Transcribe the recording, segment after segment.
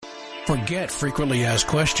Forget frequently asked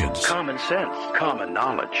questions. Common sense, common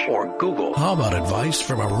knowledge, or Google. How about advice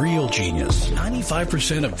from a real genius?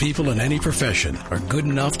 95% of people in any profession are good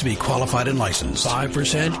enough to be qualified and licensed.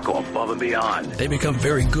 5% go above and beyond. They become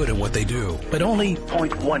very good at what they do, but only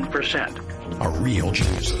 0.1% are real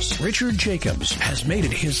geniuses. Richard Jacobs has made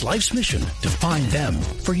it his life's mission to find them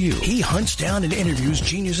for you. He hunts down and interviews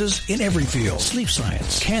geniuses in every field: sleep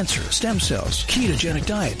science, cancer, stem cells, ketogenic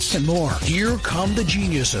diets, and more. Here come the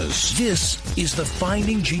geniuses. This is the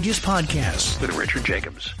Finding Genius Podcast with Richard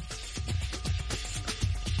Jacobs.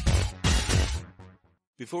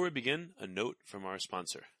 Before we begin, a note from our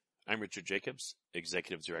sponsor. I'm Richard Jacobs,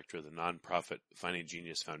 Executive Director of the nonprofit Finding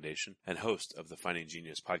Genius Foundation and host of the Finding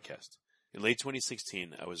Genius Podcast. In late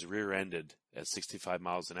 2016, I was rear-ended at 65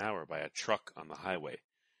 miles an hour by a truck on the highway,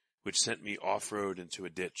 which sent me off-road into a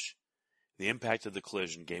ditch. The impact of the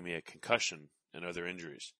collision gave me a concussion and other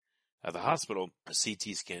injuries. At the hospital, a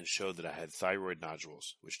CT scan showed that I had thyroid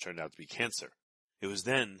nodules, which turned out to be cancer. It was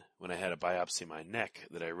then, when I had a biopsy of my neck,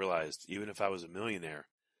 that I realized even if I was a millionaire,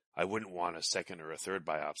 I wouldn't want a second or a third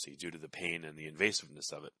biopsy due to the pain and the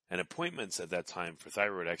invasiveness of it. And appointments at that time for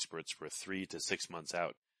thyroid experts were 3 to 6 months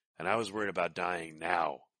out. And I was worried about dying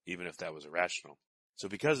now, even if that was irrational. So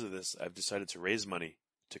because of this, I've decided to raise money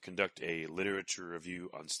to conduct a literature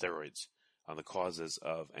review on steroids, on the causes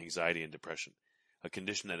of anxiety and depression, a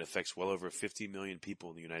condition that affects well over 50 million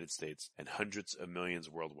people in the United States and hundreds of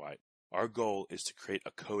millions worldwide. Our goal is to create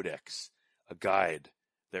a codex, a guide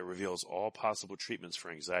that reveals all possible treatments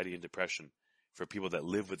for anxiety and depression for people that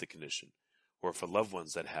live with the condition, or for loved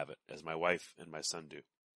ones that have it, as my wife and my son do.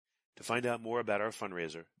 To find out more about our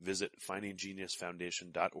fundraiser, visit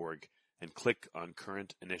findinggeniusfoundation.org and click on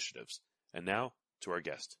current initiatives. And now to our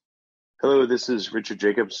guest. Hello, this is Richard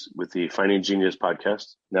Jacobs with the Finding Genius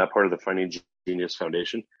Podcast, now part of the Finding Genius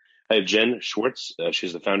Foundation. I have Jen Schwartz.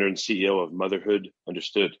 She's the founder and CEO of Motherhood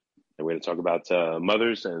Understood. And we're going to talk about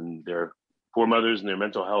mothers and their poor mothers and their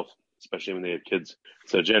mental health, especially when they have kids.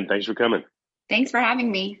 So Jen, thanks for coming. Thanks for having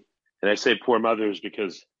me. And I say poor mothers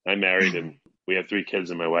because I'm married and we have 3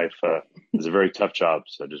 kids, and my wife has a very tough job.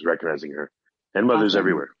 So just recognizing her, and mothers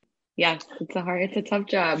everywhere. Yes, it's a tough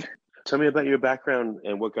job. Tell me about your background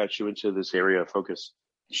and what got you into this area of focus.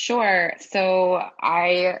 Sure. So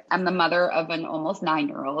I am the mother of an almost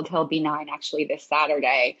 9-year-old. He'll be 9 actually this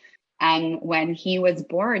Saturday. And when he was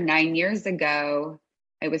born 9 years ago,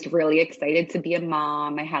 I was really excited to be a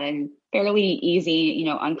mom. I had a fairly easy,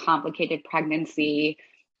 uncomplicated pregnancy.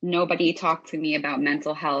 Nobody talked to me about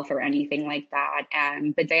mental health or anything like that.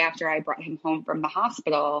 And the day after I brought him home from the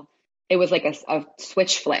hospital, it was like a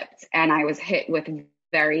switch flipped. And I was hit with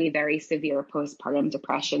very, very severe postpartum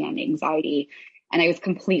depression and anxiety. And I was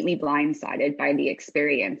completely blindsided by the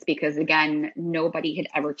experience because, again, nobody had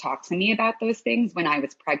ever talked to me about those things when I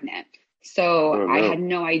was pregnant. So I had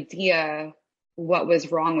no idea what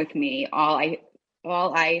was wrong with me. All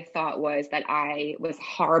I thought was that I was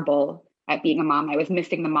horrible at being a mom. I was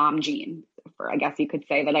missing the mom gene, I guess you could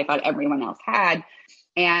say, that I thought everyone else had.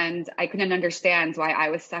 And I couldn't understand why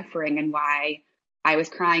I was suffering and why I was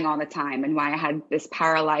crying all the time and why I had this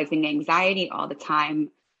paralyzing anxiety all the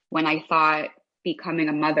time when I thought becoming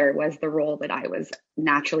a mother was the role that I was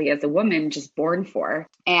naturally as a woman just born for.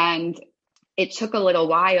 And it took a little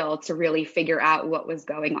while to really figure out what was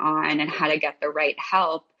going on and how to get the right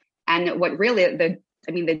help. And what really, the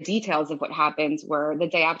details of what happened were the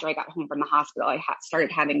day after I got home from the hospital, I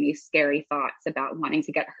started having these scary thoughts about wanting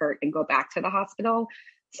to get hurt and go back to the hospital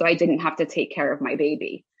so I didn't have to take care of my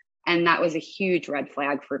baby. And that was a huge red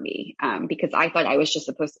flag for me because I thought I was just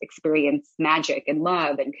supposed to experience magic and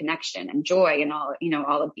love and connection and joy and all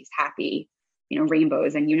of these happy,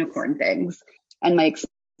 rainbows and unicorn things. And my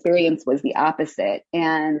experience was the opposite.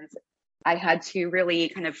 And I had to really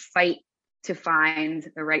kind of fight to find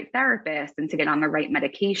the right therapist and to get on the right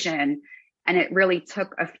medication. And it really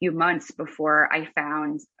took a few months before I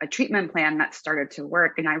found a treatment plan that started to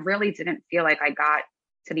work. And I really didn't feel like I got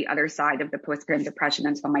to the other side of the postpartum depression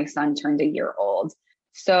until my son turned a year old.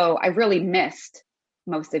 So I really missed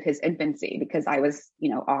most of his infancy because I was,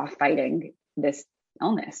 off fighting this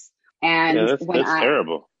illness. And that's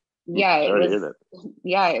terrible. Yeah,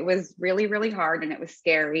 it was really, really hard and it was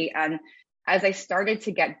scary. And as I started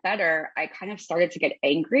to get better, I kind of started to get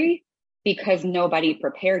angry because nobody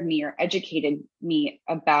prepared me or educated me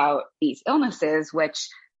about these illnesses, which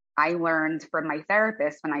I learned from my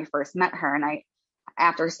therapist when I first met her. And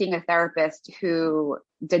after seeing a therapist who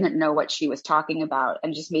didn't know what she was talking about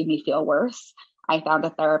and just made me feel worse, I found a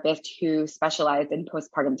therapist who specialized in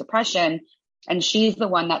postpartum depression. And she's the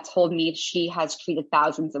one that told me she has treated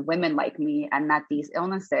thousands of women like me and that these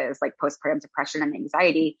illnesses like postpartum depression and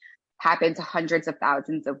anxiety happen to hundreds of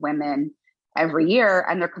thousands of women every year,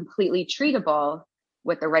 and they're completely treatable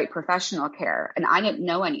with the right professional care. And I didn't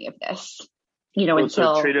know any of this, until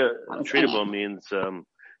so treatable means,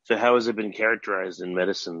 so how has it been characterized in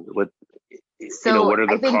medicine? What are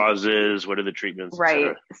the causes? What are the treatments?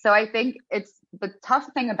 Right. So I think the tough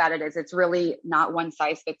thing about it is it's really not one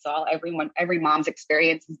size fits all. Every mom's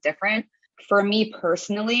experience is different. For me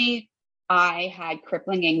personally, I had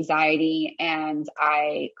crippling anxiety and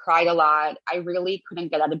I cried a lot. I really couldn't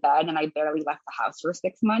get out of bed, and I barely left the house for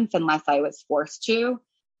 6 months unless I was forced to.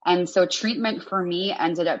 And so treatment for me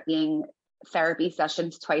ended up being therapy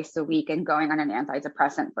sessions twice a week and going on an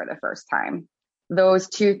antidepressant for the first time. Those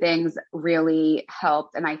two things really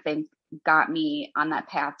helped, and I think got me on that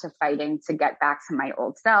path to fighting to get back to my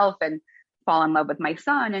old self and fall in love with my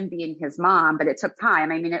son and being his mom. But it took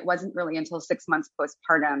time. I mean, it wasn't really until 6 months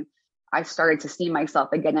postpartum I started to see myself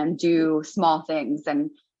again and do small things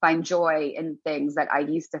and find joy in things that I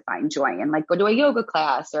used to find joy in, like go to a yoga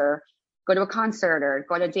class or go to a concert or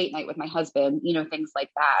go to a date night with my husband, things like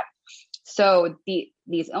that. So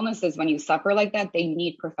these illnesses, when you suffer like that, they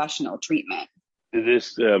need professional treatment. Did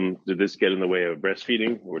this get in the way of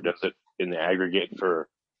breastfeeding, or does it in the aggregate for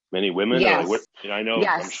many women? Yes. I know,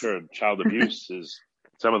 yes. I'm sure child abuse is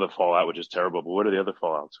some of the fallout, which is terrible, but what are the other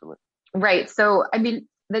fallouts from it? Right. So, I mean,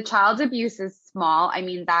 the child abuse is small. I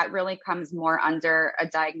mean, that really comes more under a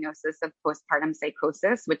diagnosis of postpartum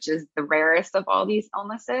psychosis, which is the rarest of all these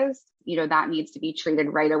illnesses. That needs to be treated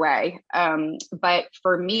right away. But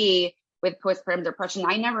for me, with postpartum depression,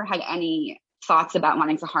 I never had any thoughts about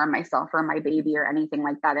wanting to harm myself or my baby or anything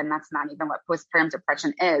like that. And that's not even what postpartum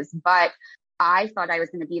depression is. But I thought I was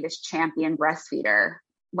going to be this champion breastfeeder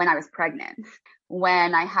when I was pregnant.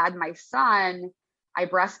 When I had my son, I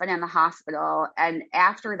breastfed in the hospital. And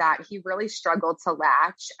after that, he really struggled to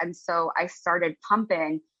latch. And so I started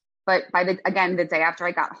pumping. But the day after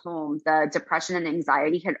I got home, the depression and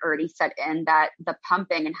anxiety had already set in, that the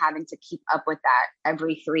pumping and having to keep up with that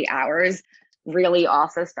every 3 hours really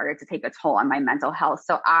also started to take a toll on my mental health.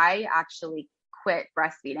 So I actually quit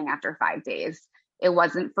breastfeeding after 5 days. It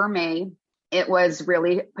wasn't for me. It was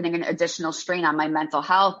really putting an additional strain on my mental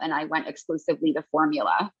health. And I went exclusively to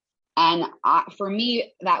formula. And for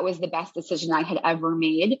me, that was the best decision I had ever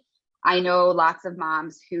made. I know lots of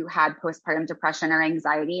moms who had postpartum depression or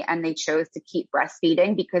anxiety, and they chose to keep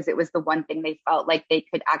breastfeeding because it was the one thing they felt like they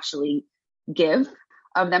could actually give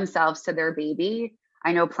of themselves to their baby.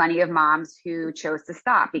 I know plenty of moms who chose to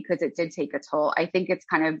stop because it did take a toll. I think it's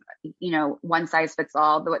kind of, one size fits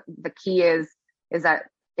all. The key is that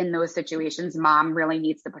in those situations, mom really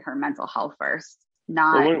needs to put her mental health first,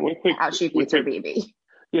 not how she feeds her baby.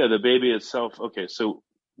 Yeah, the baby itself. Okay, so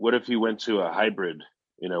what if you went to a hybrid,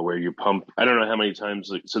 where you pump, I don't know how many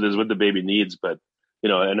times, so there's what the baby needs, but,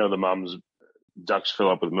 I know the mom's ducts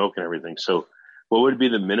fill up with milk and everything. So what would be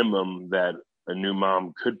the minimum that a new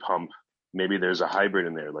mom could pump? Maybe there's a hybrid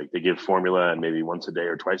in there, like they give formula and maybe once a day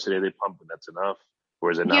or twice a day they pump and that's enough,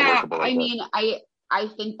 or is it not workable? I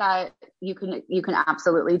think that you can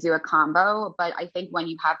absolutely do a combo, but I think when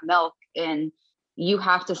you have milk in, you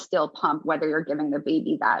have to still pump whether you're giving the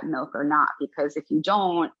baby that milk or not, because if you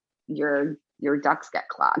don't, your ducts get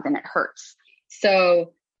clogged and it hurts.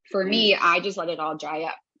 So for me, I just let it all dry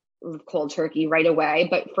up cold turkey right away.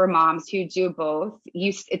 But for moms who do both,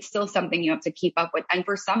 it's still something you have to keep up with. And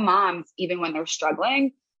for some moms, even when they're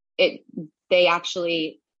struggling, they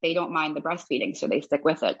don't mind the breastfeeding, so they stick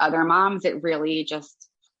with it. Other moms, it really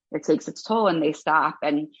it takes its toll and they stop.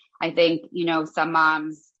 And I think, some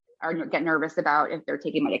moms get nervous about if they're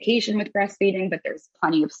taking medication with breastfeeding, but there's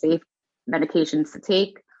plenty of safe medications to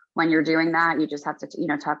take. When you're doing that, you just have to,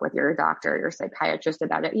 talk with your doctor or your psychiatrist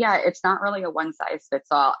about it. Yeah, it's not really a one size fits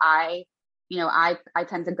all. I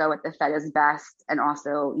tend to go with the fed is best, and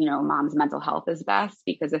also, mom's mental health is best,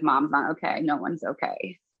 because if mom's not okay, no one's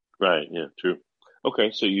okay. Right. Yeah, true.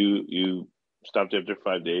 Okay. So you stopped after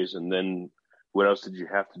 5 days, and then what else did you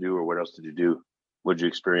have to do, or what else did you do? What did you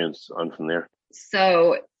experience on from there?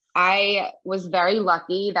 So I was very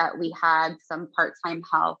lucky that we had some part-time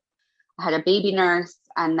help. I had a baby nurse,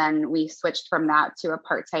 and then we switched from that to a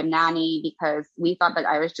part-time nanny because we thought that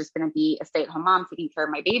I was just going to be a stay-at-home mom taking care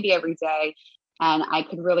of my baby every day, and I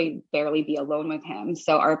could really barely be alone with him.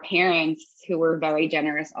 So our parents, who were very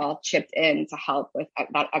generous, all chipped in to help with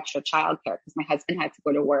that extra childcare because my husband had to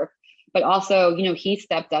go to work. But also, he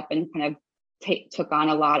stepped up and kind of took on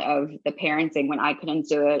a lot of the parenting when I couldn't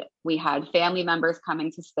do it. We had family members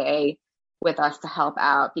coming to stay with us to help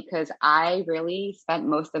out because I really spent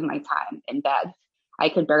most of my time in bed. I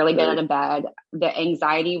could barely get out of bed. The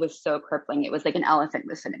anxiety was so crippling. It was like an elephant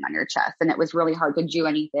was sitting on your chest, and it was really hard to do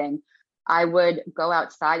anything. I would go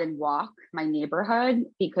outside and walk my neighborhood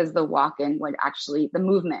because the walking would actually, the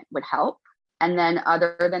movement would help. And then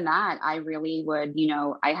other than that, I really would,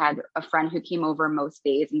 I had a friend who came over most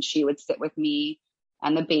days and she would sit with me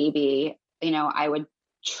and the baby. I would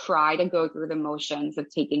try to go through the motions of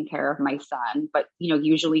taking care of my son, but,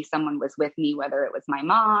 usually someone was with me, whether it was my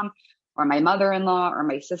mom or my mother-in-law or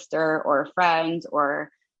my sister or a friend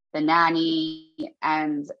or the nanny.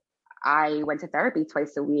 And I went to therapy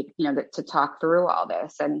twice a week, to talk through all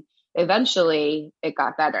this. And eventually it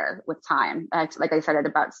got better with time. Like I said, at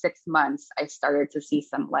about 6 months, I started to see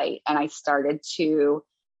some light, and I started to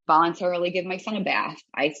voluntarily give my son a bath.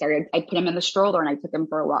 I put him in the stroller and I took him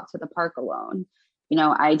for a walk to the park alone.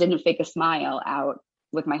 I didn't fake a smile out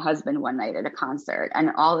with my husband one night at a concert, and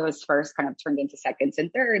all those first kind of turned into seconds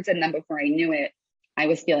and thirds. And then before I knew it, I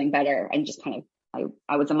was feeling better and just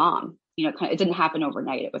I was a mom. It didn't happen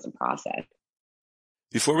overnight. It was a process.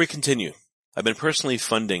 Before we continue, I've been personally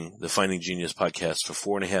funding the Finding Genius podcast for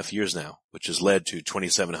 4.5 years now, which has led to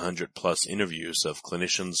 2,700 plus interviews of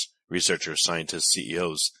clinicians, researchers, scientists,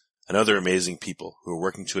 CEOs, and other amazing people who are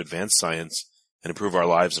working to advance science and improve our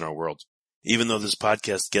lives and our world. Even though this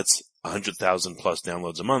podcast gets 100,000 plus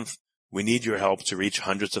downloads a month, we need your help to reach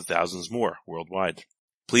hundreds of thousands more worldwide.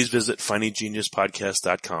 Please visit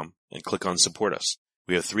findinggeniuspodcast.com and click on Support Us.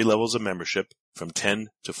 We have 3 levels of membership from $10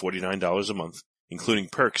 to $49 a month, including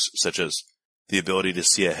perks such as the ability to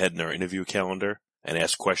see ahead in our interview calendar and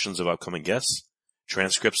ask questions of upcoming guests,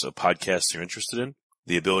 transcripts of podcasts you're interested in,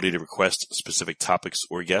 the ability to request specific topics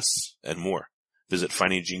or guests, and more. Visit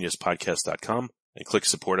findinggeniuspodcast.com and click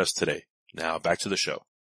Support Us today. Now back to the show.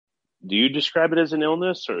 Do you describe it as an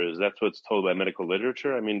illness, or is that what's told by medical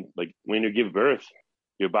literature? I mean, like when you give birth,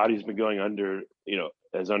 your body's been going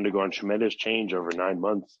has undergone tremendous change over 9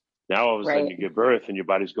 months. Now all of a sudden you give birth and your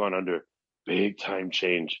body's gone under big time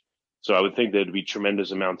change. So I would think there'd be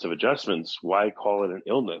tremendous amounts of adjustments. Why call it an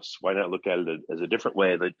illness? Why not look at it as a different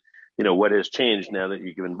way that, what has changed now that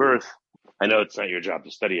you've given birth? I know it's not your job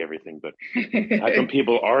to study everything, but how come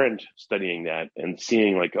people aren't studying that and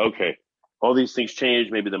seeing like, okay, all these things change,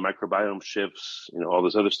 maybe the microbiome shifts, all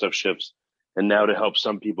this other stuff shifts. And now to help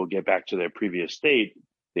some people get back to their previous state,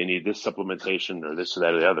 they need this supplementation or this or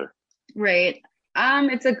that or the other. Right.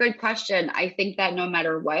 It's a good question. I think that no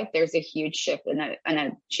matter what, there's a huge shift and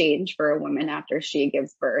a change for a woman after she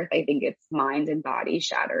gives birth. I think it's mind and body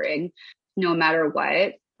shattering no matter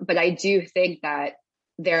what. But I do think that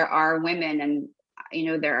there are women and,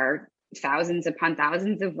 there are thousands upon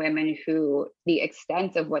thousands of women who the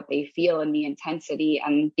extent of what they feel and the intensity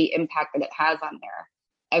and the impact that it has on their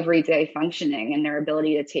everyday functioning and their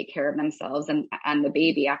ability to take care of themselves and the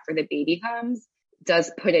baby after the baby comes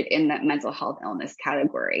does put it in that mental health illness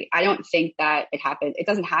category. I don't think that it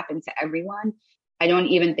doesn't happen to everyone. I don't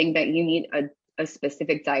even think that you need a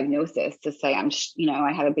specific diagnosis to say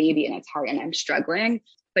I have a baby and it's hard and I'm struggling.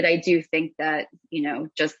 But I do think that,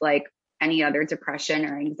 just like any other depression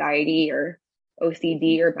or anxiety or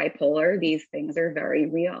OCD or bipolar, these things are very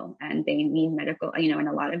real and they need medical, and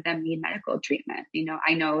a lot of them need medical treatment.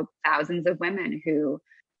 I know thousands of women who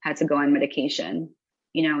had to go on medication,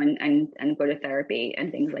 and go to therapy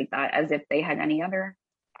and things like that as if they had any other.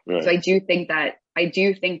 Right. So I do think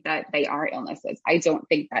that they are illnesses. I don't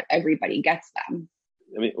think that everybody gets them.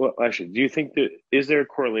 I mean, well, actually, do you think is there a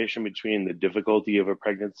correlation between the difficulty of a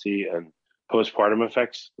pregnancy and postpartum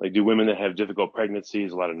effects? Like, do women that have difficult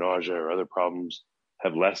pregnancies, a lot of nausea or other problems,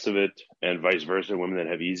 have less of it, and vice versa? Women that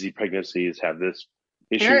have easy pregnancies have this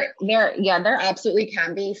issue? There absolutely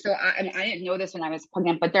can be. So I didn't know this when I was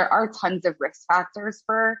pregnant, but there are tons of risk factors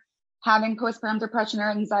for having postpartum depression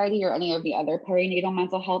or anxiety or any of the other perinatal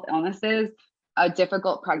mental health illnesses. A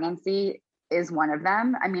difficult pregnancy is one of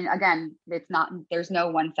them. I mean, again, there's no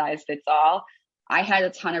one size fits all. I had a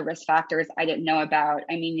ton of risk factors I didn't know about.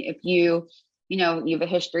 I mean, if you have a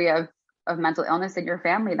history of mental illness in your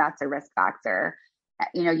family, that's a risk factor.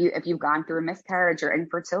 If you've gone through a miscarriage or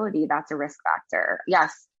infertility, that's a risk factor.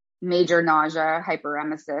 Yes, major nausea,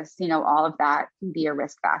 hyperemesis, all of that can be a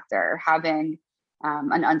risk factor. Having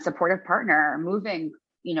an unsupportive partner, moving,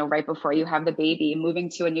 right before you have the baby, moving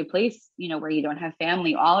to a new place, where you don't have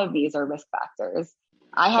family, all of these are risk factors.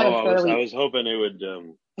 I was hoping it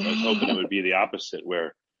would be the opposite,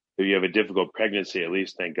 where if you have a difficult pregnancy, at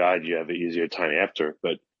least thank God you have an easier time after.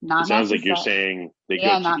 But it sounds like you're saying they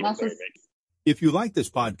go together. If you like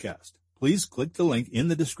this podcast, please click the link in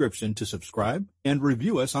the description to subscribe and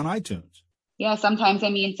review us on iTunes. Yeah, sometimes.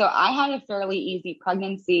 So I had a fairly easy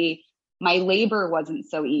pregnancy. my labor wasn't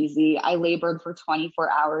so easy. I labored for 24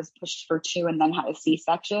 hours, pushed for 2, and then had a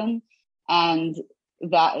C-section. And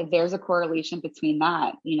that there's a correlation between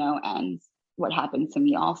that, and what happened to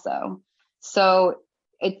me also. So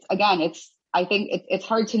I think it's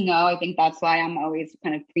hard to know. I think that's why I'm always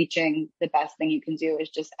kind of preaching the best thing you can do is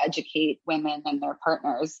just educate women and their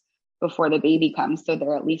partners before the baby comes, so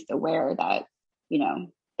they're at least aware that,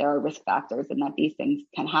 there are risk factors and that these things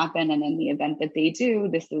can happen. And in the event that they do,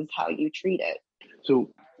 this is how you treat it. So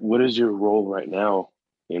what is your role right now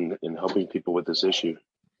in helping people with this issue?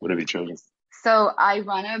 What have you chosen? So I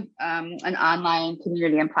run an online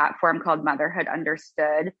community and platform called Motherhood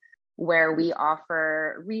Understood, where we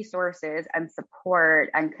offer resources and support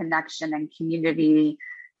and connection and community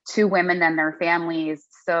to women and their families,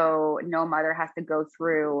 so no mother has to go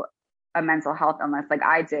through a mental health illness like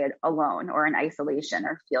I did alone or in isolation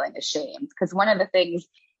or feeling ashamed. Because one of the things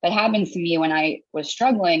that happened to me when I was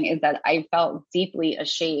struggling is that I felt deeply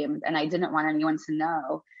ashamed, and I didn't want anyone to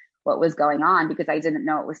know what was going on because I didn't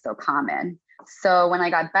know it was so common. So when I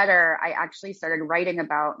got better, I actually started writing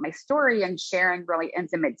about my story and sharing really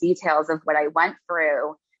intimate details of what I went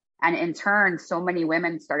through. And in turn, so many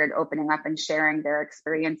women started opening up and sharing their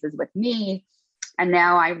experiences with me. And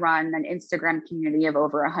now I run an Instagram community of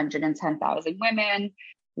over 110,000 women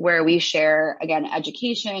where we share, again,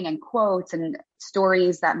 education and quotes and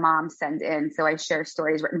stories that moms send in. So I share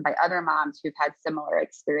stories written by other moms who've had similar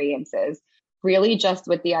experiences, really just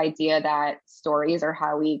with the idea that stories are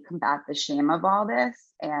how we combat the shame of all this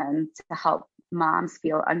and to help moms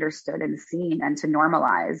feel understood and seen and to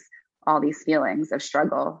normalize all these feelings of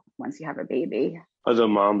struggle once you have a baby. Are the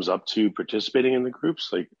moms up to participating in the groups?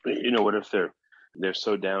 Like, what if they're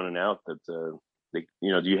so down and out that, do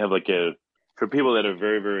you have for people that are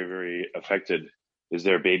very, very, very affected, is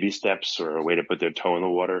there baby steps or a way to put their toe in the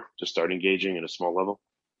water to start engaging at a small level?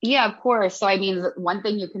 Yeah, of course. So, I mean, one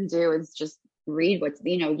thing you can do is just read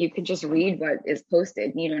you can just read what is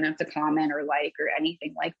posted. You don't have to comment or like or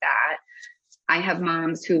anything like that. I have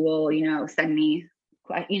moms who will, send me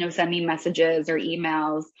messages or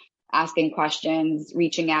emails, asking questions,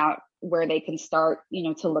 reaching out where they can start,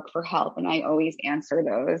 to look for help. And I always answer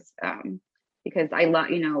those because I love,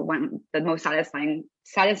 the most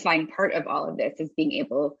satisfying part of all of this is being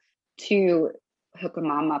able to hook a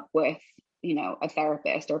mom up with, a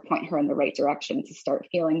therapist or point her in the right direction to start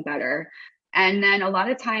feeling better. And then a lot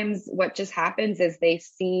of times what just happens is they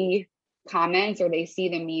see comments or they see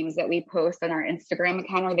the memes that we post on our Instagram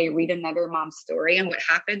account, or they read another mom's story. And what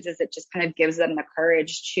happens is it just kind of gives them the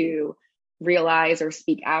courage to realize or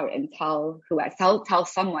speak out and tell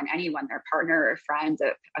someone, anyone, their partner or friend,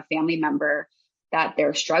 a family member, that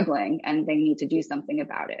they're struggling and they need to do something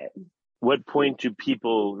about it. What point do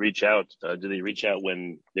people reach out? Do they reach out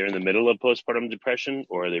when they're in the middle of postpartum depression,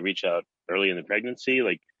 or they reach out early in the pregnancy?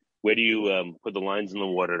 Like, where do you put the lines in the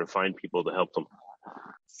water to find people to help them?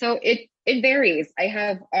 So it varies. I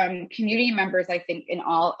have community members, I think, in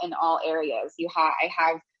all areas. I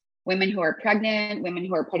have women who are pregnant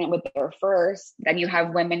with their first. Then you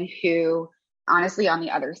have women who, honestly, on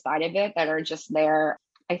the other side of it, that are just there,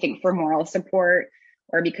 I think, for moral support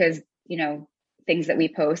or because, things that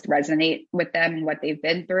we post resonate with them and what they've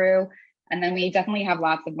been through. And then we definitely have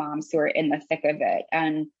lots of moms who are in the thick of it,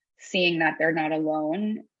 and seeing that they're not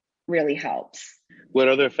alone really helps. What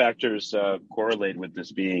other factors correlate with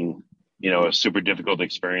this being, a super difficult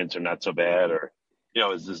experience or not so bad? Or,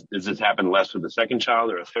 does this happen less with the second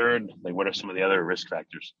child or a third? Like, what are some of the other risk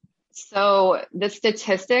factors? So the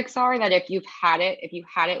statistics are that if you had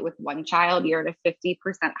it with one child, you're at a 50%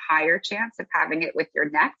 higher chance of having it with your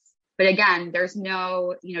next. But again, there's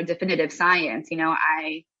no, definitive science.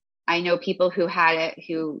 I know people who had it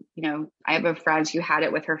I have a friend who had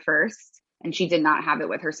it with her first and she did not have it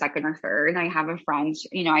with her second or third. I have a friend,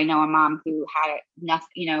 I know a mom who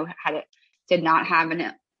did not have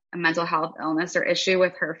a mental health illness or issue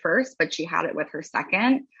with her first, but she had it with her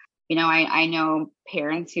second. I know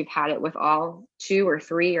parents who've had it with all 2 or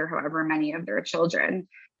 3 or however many of their children.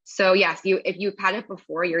 So yes, if you've had it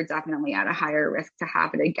before, you're definitely at a higher risk to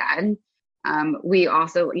have it again. We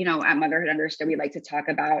also, at Motherhood Understood, we like to talk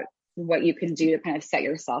about what you can do to kind of set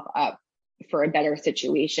yourself up for a better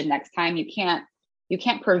situation next time. You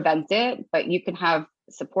can't prevent it, but you can have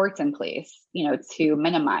supports in place, to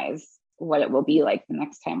minimize what it will be like the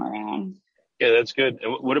next time around. Yeah, that's good.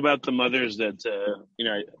 And what about the mothers that,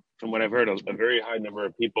 from what I've heard, a very high number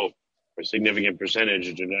of people, or a significant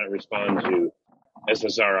percentage, do not respond to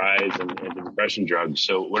SSRIs and antidepressant drugs.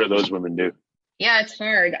 So what do those women do? Yeah, it's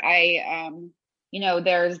hard.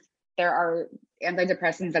 There are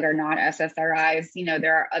antidepressants that are not SSRIs.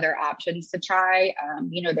 There are other options to try.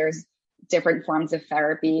 There's different forms of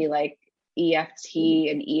therapy like EFT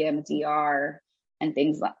and EMDR and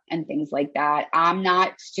things like that. I'm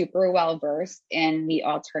not super well versed in the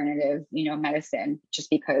alternative, medicine, just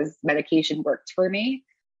because medication worked for me.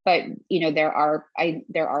 But there are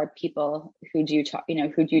people who do talk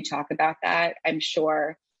about that. I'm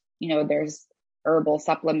sure there's herbal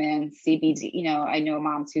supplements, CBD. I know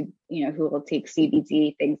moms who will take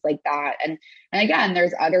CBD, things like that. And again,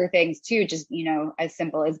 there's other things too, just as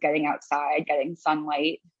simple as getting outside, getting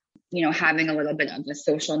sunlight, having a little bit of a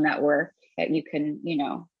social network that you can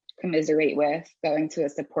commiserate with, going to a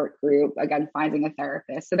support group, again, finding a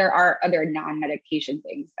therapist. So there are other non-medication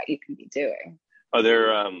things that you can be doing. Are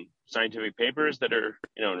there scientific papers that are,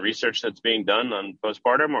 and research that's being done on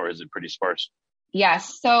postpartum, or is it pretty sparse?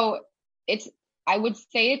 Yes. So I would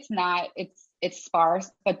say it's sparse,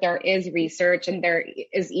 but there is research, and there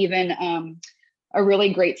is even a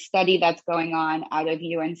really great study that's going on out of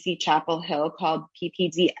UNC Chapel Hill called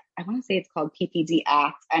PPD. I want to say it's called PPD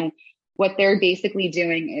Act. And what they're basically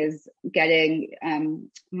doing is getting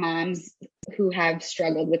moms who have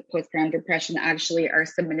struggled with postpartum depression actually are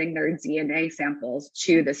submitting their DNA samples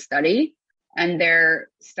to the study. And they're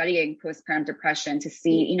studying postpartum depression to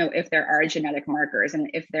see, if there are genetic markers, and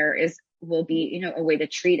if there will be, a way to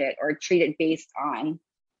treat it, or treat it based on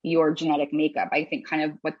your genetic makeup. I think kind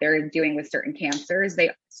of what they're doing with certain cancers,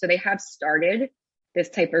 they have started this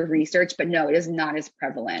type of research, but no, it is not as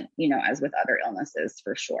prevalent, as with other illnesses,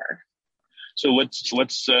 for sure. So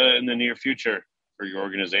what's in the near future for your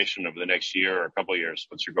organization over the next year or a couple of years?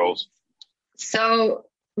 What's your goals? So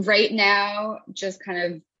right now, just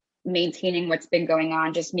kind of maintaining what's been going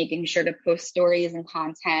on, just making sure to post stories and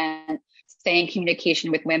content, stay in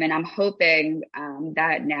communication with women. I'm hoping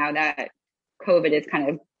that now that COVID is kind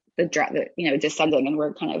of descending and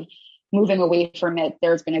we're kind of moving away from it,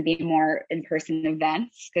 there's going to be more in-person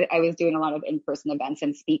events. I was doing a lot of in-person events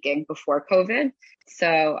and speaking before COVID.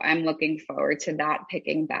 So I'm looking forward to that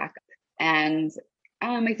picking back up. And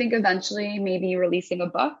I think eventually maybe releasing a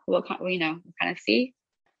book. We'll kind of see.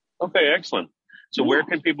 Okay, excellent. So where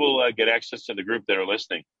can people get access to the group that are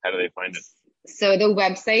listening? How do they find it? So the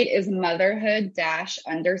website is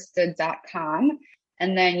motherhood-understood.com.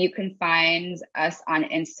 And then you can find us on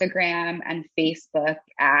Instagram and Facebook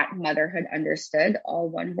at Motherhood Understood, all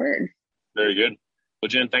one word. Very good. Well,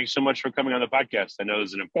 Jen, thanks so much for coming on the podcast. I know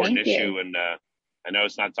it's an important issue, and I know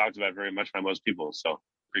it's not talked about very much by most people. So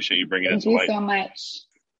appreciate you bringing it to light. Thank you so much.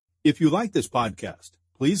 If you like this podcast,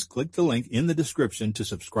 please click the link in the description to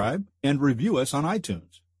subscribe and review us on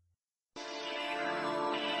iTunes.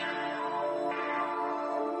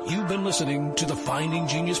 You've been listening to the Finding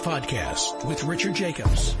Genius podcast with Richard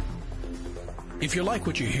Jacobs. If you like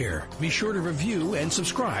what you hear, be sure to review and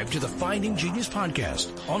subscribe to the Finding Genius podcast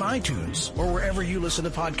on iTunes or wherever you listen to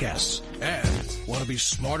podcasts. And want to be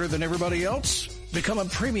smarter than everybody else? Become a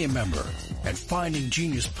premium member at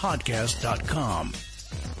findinggeniuspodcast.com.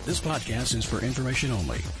 This podcast is for information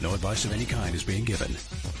only. No advice of any kind is being given.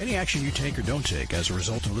 Any action you take or don't take as a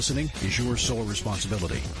result of listening is your sole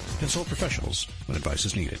responsibility. Consult professionals when advice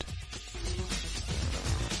is needed.